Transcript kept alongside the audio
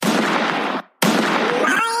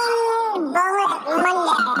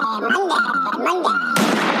Welcome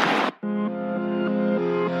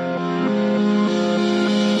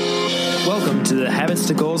to the Habits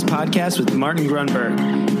to Goals podcast with Martin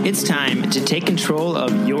Grunberg. It's time to take control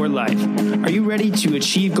of your life. Are you ready to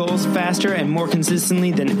achieve goals faster and more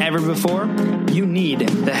consistently than ever before? You need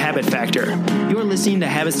the Habit Factor. You're listening to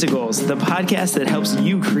Habits to Goals, the podcast that helps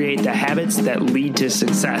you create the habits that lead to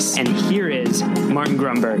success. And here is Martin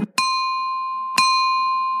Grunberg.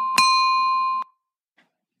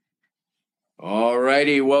 All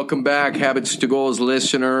righty, welcome back, Habits to Goals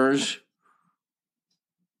listeners.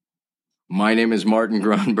 My name is Martin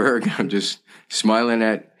Grunberg. I'm just smiling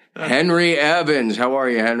at Henry Evans. How are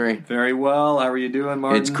you, Henry? Very well. How are you doing,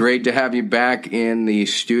 Martin? It's great to have you back in the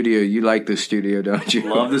studio. You like the studio, don't you?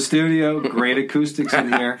 Love the studio. Great acoustics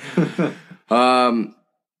in here.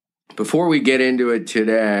 Before we get into it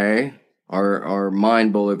today, our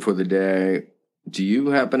mind bullet for the day, do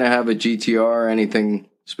you happen to have a GTR? Anything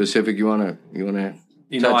specific you want to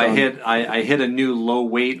I hit a new low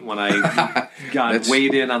weight when I got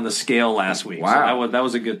weighed in on the scale last week. Wow. So that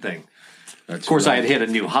was a good thing. Of course, I had hit a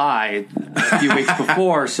new high a few weeks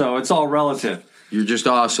before, so it's all relative. You're just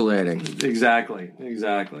oscillating. Exactly.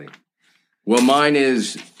 Well, mine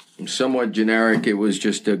is somewhat generic. It was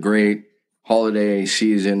just a great holiday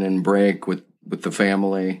season and break with the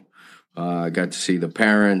family. I got to see the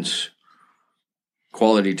parents,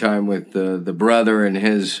 quality time with the brother and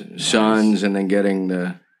his sons, and then getting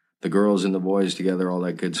the girls and the boys together, all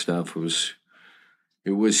that good stuff.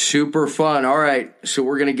 It was super fun. All right, so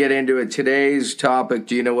we're going to get into it. Today's topic,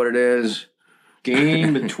 do you know what it is?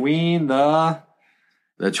 Game between the...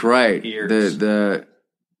 That's right. Ears. The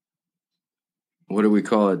what do we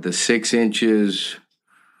call it? The 6 inches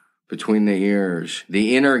between the ears.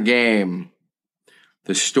 The inner game.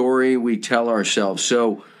 The story we tell ourselves.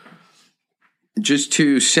 So just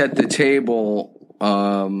to set the table,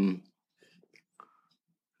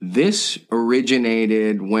 this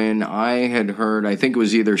originated when I had heard, I think it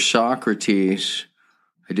was either Socrates,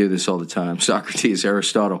 I do this all the time, Socrates,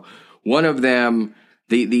 Aristotle. One of them,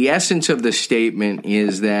 the essence of the statement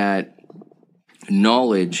is that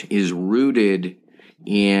knowledge is rooted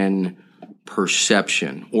in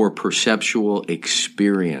perception or perceptual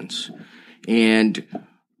experience. And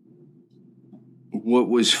what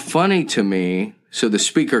was funny to me, so the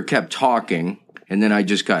speaker kept talking, and then I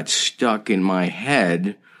just got stuck in my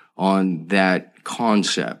head on that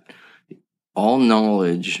concept. All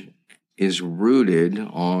knowledge is rooted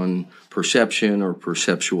on perception or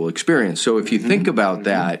perceptual experience. So if you think about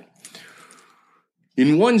that,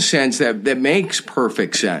 in one sense, that makes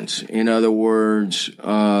perfect sense. In other words,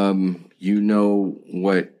 you know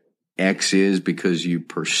what X is because you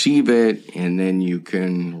perceive it, and then you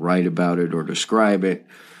can write about it or describe it.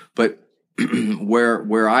 But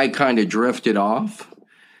where I kind of drifted off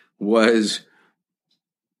was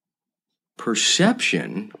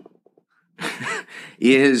perception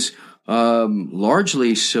is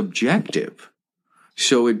largely subjective.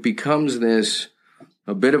 So it becomes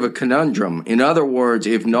a bit of a conundrum. In other words,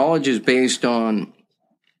 if knowledge is based on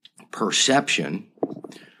perception,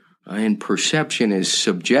 and perception is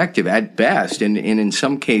subjective at best, and in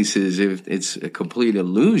some cases, if it's a complete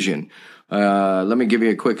illusion. Let me give you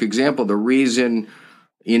a quick example. The reason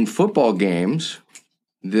in football games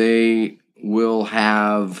they will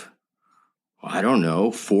have,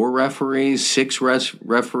 4 referees, 6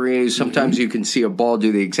 referees. Sometimes you can see a ball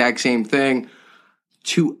do the exact same thing.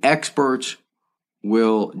 2 experts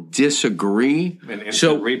will disagree. And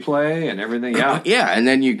instant replay and everything, yeah. Yeah, and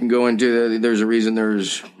then you can go into, there's a reason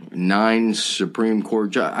there's 9 Supreme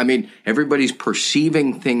Court judges. I mean, everybody's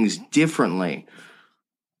perceiving things differently.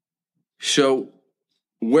 So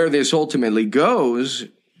where this ultimately goes,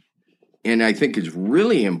 and I think is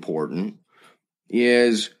really important,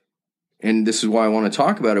 is, and this is why I want to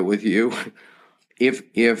talk about it with you,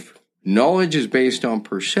 if knowledge is based on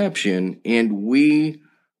perception and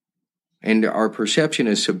our perception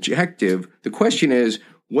is subjective, the question is,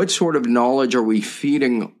 what sort of knowledge are we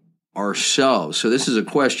feeding ourselves? So this is a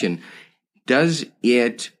question. Does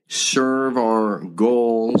it serve our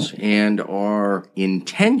goals and our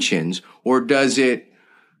intentions, or does it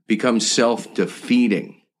become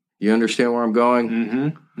self-defeating? You understand where I'm going?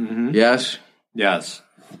 Mm-hmm. Mm-hmm. Yes? Yes.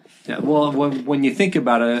 Yeah, well, when you think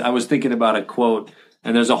about it, I was thinking about a quote,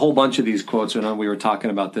 and there's a whole bunch of these quotes, and we were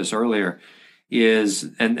talking about this earlier,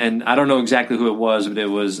 and I don't know exactly who it was, but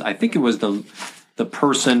I think it was the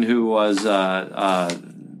person who was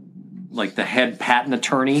like the head patent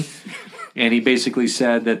attorney, and he basically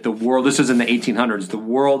said that the world, this is in the 1800s, the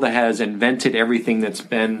world has invented everything that's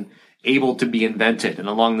been able to be invented. And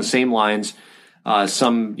along the same lines,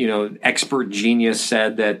 some expert genius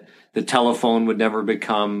said that the telephone would never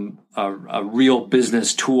become a real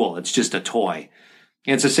business tool. It's just a toy.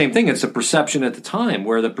 And it's the same thing. It's a perception at the time,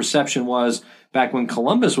 where the perception was back when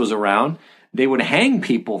Columbus was around, they would hang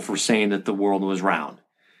people for saying that the world was round.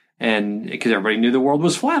 And because everybody knew the world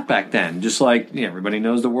was flat back then, just like everybody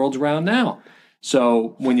knows the world's round now.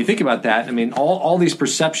 So when you think about that, I mean, all these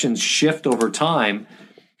perceptions shift over time.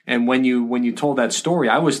 And when you told that story,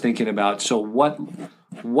 I was thinking about, so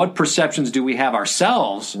what perceptions do we have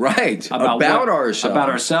ourselves? Right. About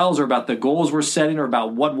ourselves, or about the goals we're setting, or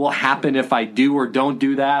about what will happen if I do or don't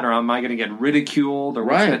do that, or am I going to get ridiculed, or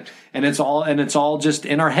right? And it's all just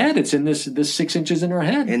in our head. It's in this 6 inches in our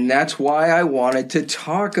head. And that's why I wanted to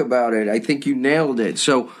talk about it. I think you nailed it.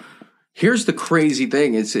 So here's the crazy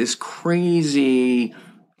thing. It's this crazy,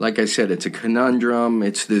 like I said, it's a conundrum.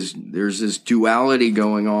 There's this duality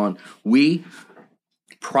going on. We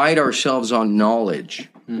pride ourselves on knowledge.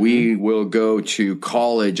 Mm-hmm. We will go to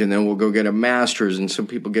college and then we'll go get a master's, and some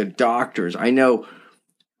people get doctors. I know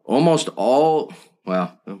almost all,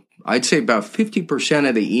 well, I'd say about 50%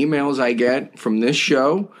 of the emails I get from this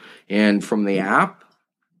show and from the app,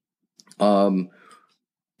 and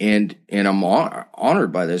I'm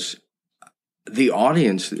honored by this. The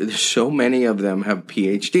audience, so many of them have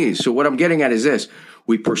PhDs. So what I'm getting at is this: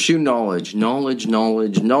 we pursue knowledge,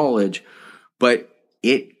 but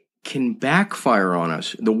it can backfire on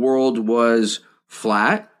us. The world was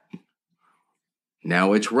flat.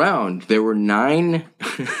 Now it's round. There were 9.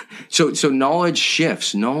 So knowledge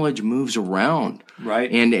shifts. Knowledge moves around.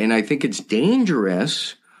 Right. And I think it's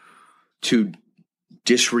dangerous to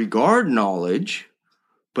disregard knowledge,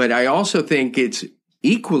 but I also think it's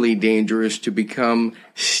equally dangerous to become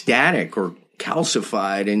static or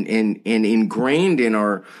calcified and ingrained in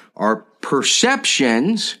our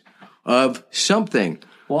perceptions of something.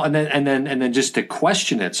 Well, and then just to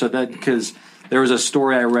question it, so that, because there was a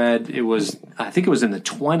story I read, I think it was in the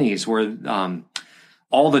 20s, where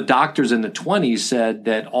all the doctors in the 20s said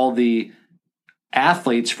that all the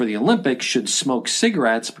athletes for the Olympics should smoke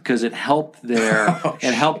cigarettes because it helped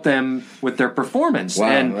them with their performance.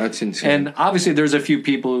 Wow, that's insane. And obviously, there's a few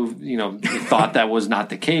people who thought that was not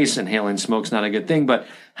the case. Inhaling smoke's not a good thing. But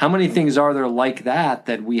how many things are there like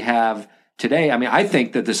that we have today? I mean, I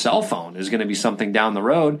think that the cell phone is going to be something down the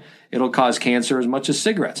road. It'll cause cancer as much as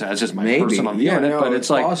cigarettes. That's just my personal view on it. But it's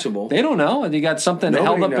like possible. They don't know. And you got something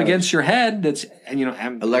held up against your head that's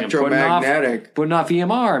electromagnetic, putting off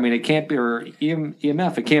EMR. I mean, it can't be, or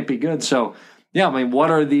EMF. It can't be good. So yeah, I mean, what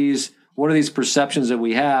are these perceptions that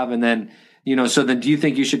we have? And then so then, do you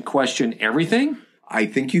think you should question everything? I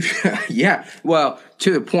think you yeah. Well,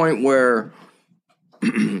 to the point where.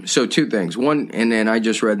 So 2 things. One, and then I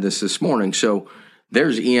just read this morning. So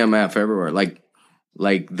there's EMF everywhere. Like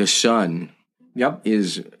the sun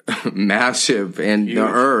is massive, and huge. The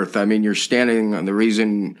earth. I mean, you're standing on the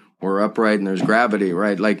reason we're upright and there's gravity,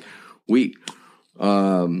 right? Like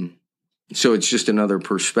so it's just another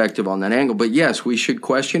perspective on that angle. But yes, we should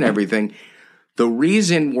question everything. The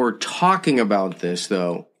reason we're talking about this,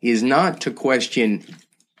 though, is not to question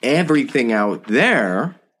everything out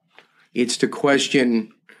there. It's to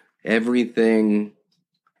question everything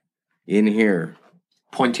in here.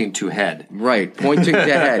 Pointing to head. Right, pointing to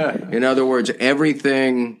head. In other words,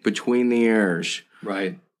 everything between the ears.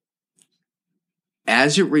 Right.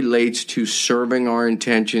 As it relates to serving our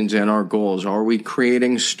intentions and our goals, are we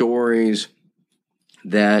creating stories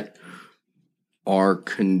that are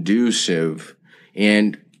conducive,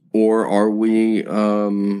 or are we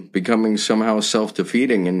becoming somehow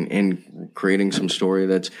self-defeating and creating some story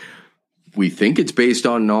that's, we think it's based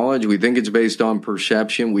on knowledge, we think it's based on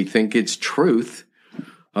perception, we think it's truth.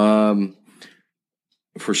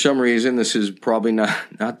 For some reason, this is probably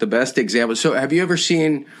not the best example. So have you ever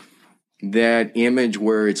seen that image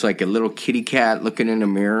where it's like a little kitty cat looking in a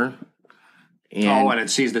mirror? And it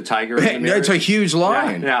sees the tiger in the mirror? It's a huge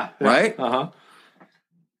lion. Yeah. Right? Uh-huh.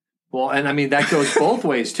 Well, and I mean, that goes both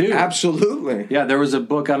ways, too. Absolutely. Yeah, there was a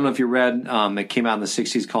book, I don't know if you read, it came out in the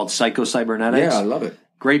 60s called Psycho-Cybernetics. Yeah, I love it.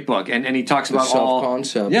 Great book. And he talks about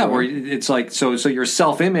self-concept. Yeah, where it's like, so your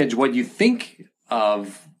self-image, what you think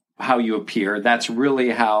of how you appear, that's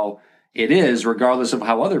really how it is, regardless of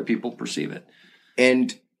how other people perceive it.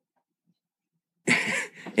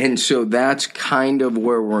 And so that's kind of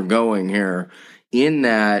where we're going here, in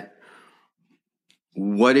that,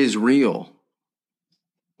 what is real?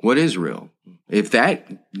 What is real? If that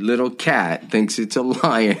little cat thinks it's a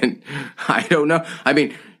lion, I don't know. I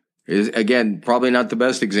mean, again, probably not the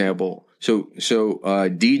best example. So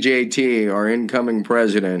DJT, our incoming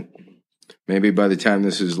president, maybe by the time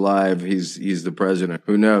this is live, he's the president.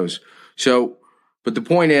 Who knows? So, but the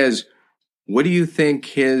point is, what do you think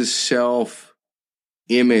his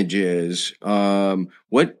self-image is?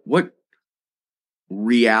 What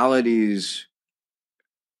realities,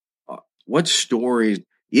 what stories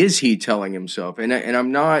is he telling himself? And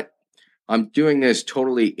I'm doing this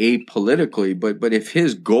totally apolitically, but if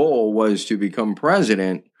his goal was to become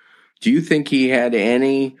president, do you think he had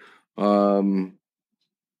any, do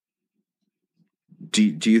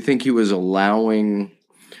you think he was allowing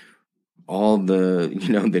all the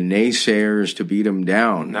naysayers to beat him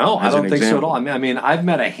down? No, I don't think so at all. I mean, I've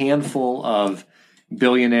met a handful of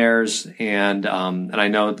billionaires, and I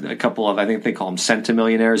know a couple of, I think they call them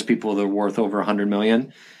centimillionaires, people that are worth over 100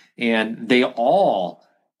 million, and they all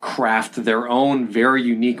craft their own very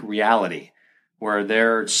unique reality where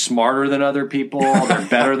they're smarter than other people, they're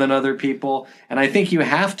better than other people, and I think you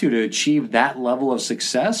have to achieve that level of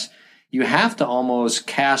success. You have to almost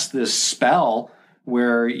cast this spell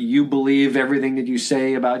where you believe everything that you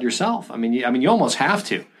say about yourself. I mean, you almost have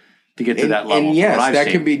to get to that level. And yes, that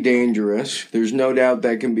can be dangerous. There's no doubt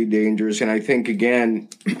that can be dangerous. And I think, again,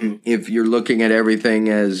 if you're looking at everything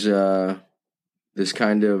as this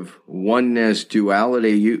kind of oneness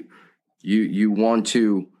duality, you want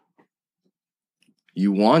to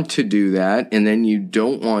do that, and then you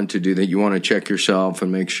don't want to do that. You want to check yourself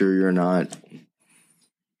and make sure you're not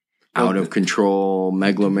out of control,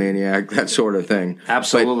 megalomaniac, that sort of thing.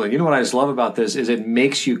 Absolutely. But, you know what I just love about this is it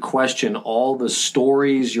makes you question all the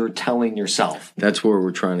stories you're telling yourself. That's where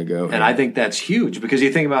we're trying to go. And I think that's huge because you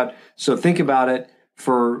think about it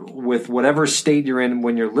with whatever state you're in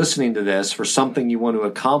when you're listening to this for something you want to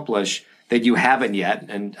accomplish that you haven't yet.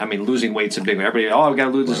 And I mean, losing weight's a big one. Everybody, I've got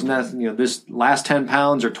to lose this and that, this last 10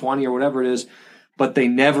 pounds or 20 or whatever it is, but they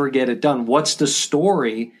never get it done. What's the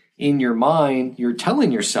story in your mind you're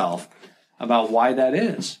telling yourself about why that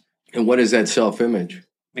is? And what is that self-image?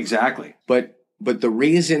 Exactly. But the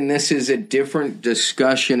reason this is a different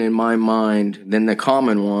discussion in my mind than the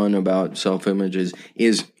common one about self-images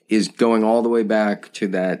is going all the way back to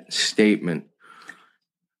that statement.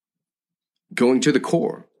 Going to the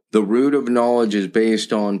core. The root of knowledge is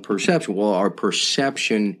based on perception. Well, our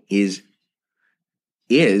perception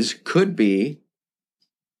could be,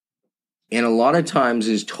 and a lot of times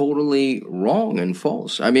is totally wrong and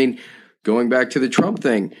false. I mean, going back to the Trump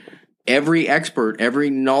thing, every expert, every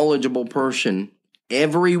knowledgeable person,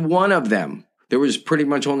 every one of them, there was pretty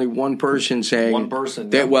much only one person saying that,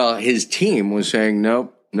 yeah. Well, his team was saying,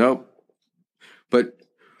 nope. But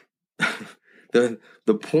the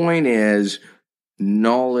point is,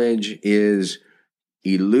 knowledge is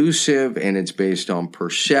elusive and it's based on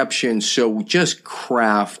perception. So just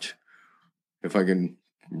craft, if I can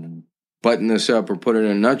button this up or put it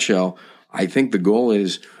in a nutshell, I think the goal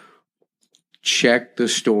is check the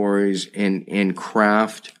stories and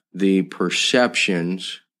craft the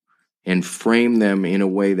perceptions and frame them in a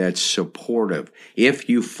way that's supportive. If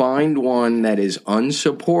you find one that is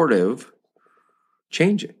unsupportive,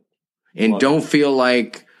 change it. And don't feel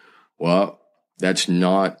like, well, that's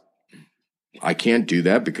not, I can't do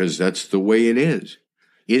that because that's the way it is.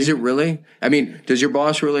 Is it really? I mean, does your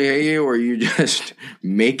boss really hate you, or are you just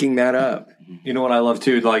making that up? You know what I love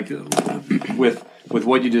too, like with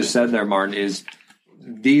what you just said there, Martin, is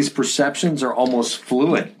these perceptions are almost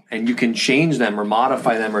fluid, and you can change them or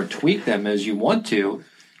modify them or tweak them as you want to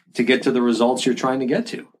get to the results you're trying to get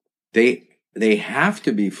to. They have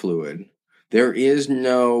to be fluid. There is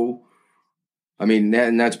no, I mean,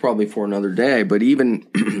 and that's probably for another day, but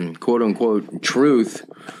even quote unquote truth,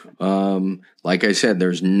 like I said,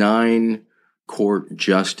 there's 9 court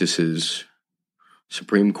justices,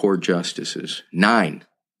 Supreme Court justices, 9,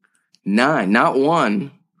 not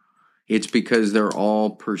one. It's because they're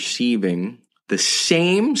all perceiving the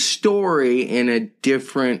same story in a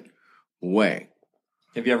different way.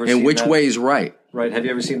 Have you ever seen which way is right? Right. Have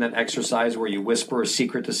you ever seen that exercise where you whisper a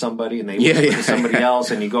secret to somebody and they whisper to somebody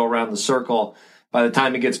else and you go around the circle? By the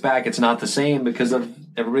time it gets back, it's not the same because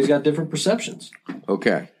everybody's got different perceptions.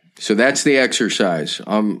 Okay. So that's the exercise.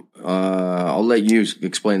 I'll let you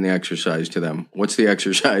explain the exercise to them. What's the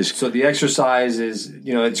exercise? So the exercise is,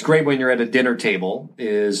 it's great when you're at a dinner table,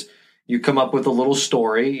 is you come up with a little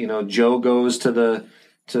story. Joe goes to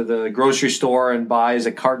the grocery store and buys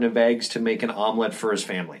a carton of eggs to make an omelet for his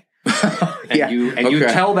family. And you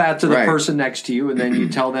tell that to the person next to you, and then you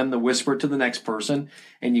tell them to whisper to the next person,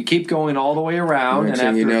 and you keep going all the way around. And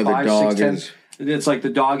after 5, 6, 10, it's like the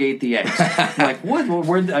dog ate the eggs. Like what?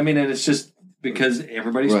 And it's just because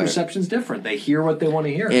everybody's perception is different. They hear what they want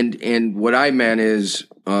to hear. And what I meant is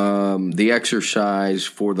the exercise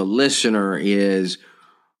for the listener is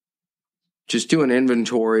just do an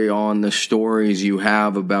inventory on the stories you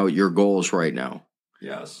have about your goals right now.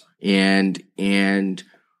 Yes. And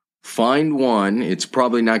find one. It's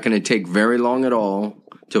probably not going to take very long at all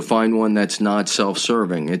to find one that's not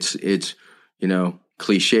self-serving. It's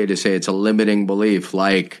cliche to say it's a limiting belief,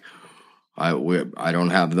 like I don't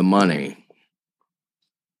have the money.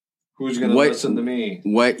 Who's going to listen to me?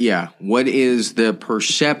 What is the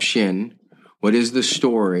perception? What is the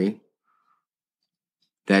story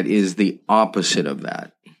that is the opposite of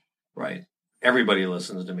that? Right. Everybody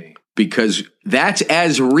listens to me. Because that's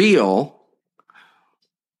as real.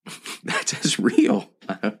 That's as real.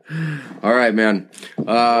 All right, man.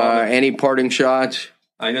 Any parting shots?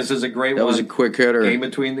 I think this is a great one. That was a quick hitter. Game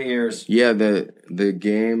between the ears. Yeah, the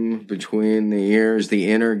game between the ears,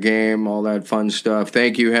 the inner game, all that fun stuff.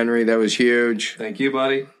 Thank you, Henry. That was huge. Thank you,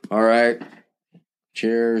 buddy. All right.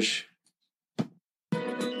 Cheers.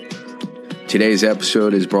 Today's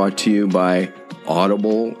episode is brought to you by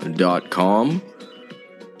Audible.com.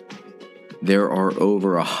 There are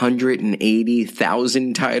over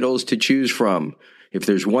 180,000 titles to choose from. If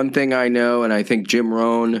there's one thing I know, and I think Jim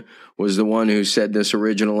Rohn was the one who said this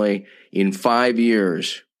originally, in 5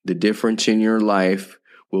 years, the difference in your life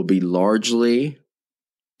will be largely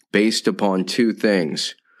based upon two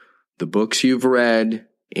things: the books you've read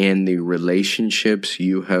and the relationships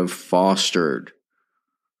you have fostered.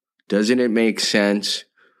 Doesn't it make sense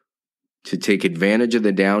to take advantage of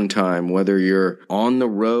the downtime, whether you're on the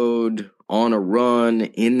road, on a run,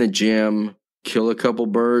 in the gym, kill a couple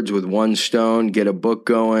birds with one stone, get a book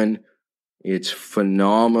going? It's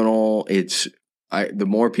phenomenal. The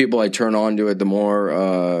more people I turn on to it, the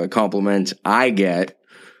more compliments I get.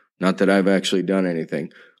 Not that I've actually done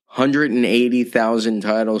anything. 180,000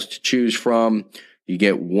 titles to choose from. You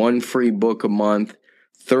get one free book a month,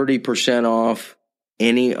 30% off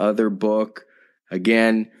any other book.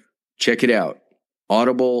 Again, check it out.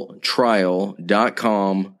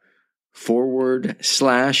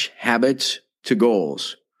 audibletrial.com/habits to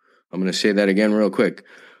goals. I'm going to say that again real quick.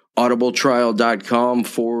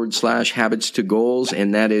 audibletrial.com/habits to goals.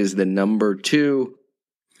 And that is the number 2.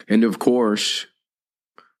 And of course,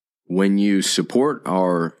 when you support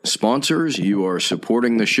our sponsors, you are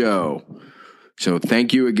supporting the show. So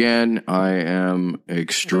thank you again. I am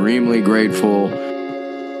extremely grateful.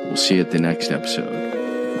 We'll see you at the next episode.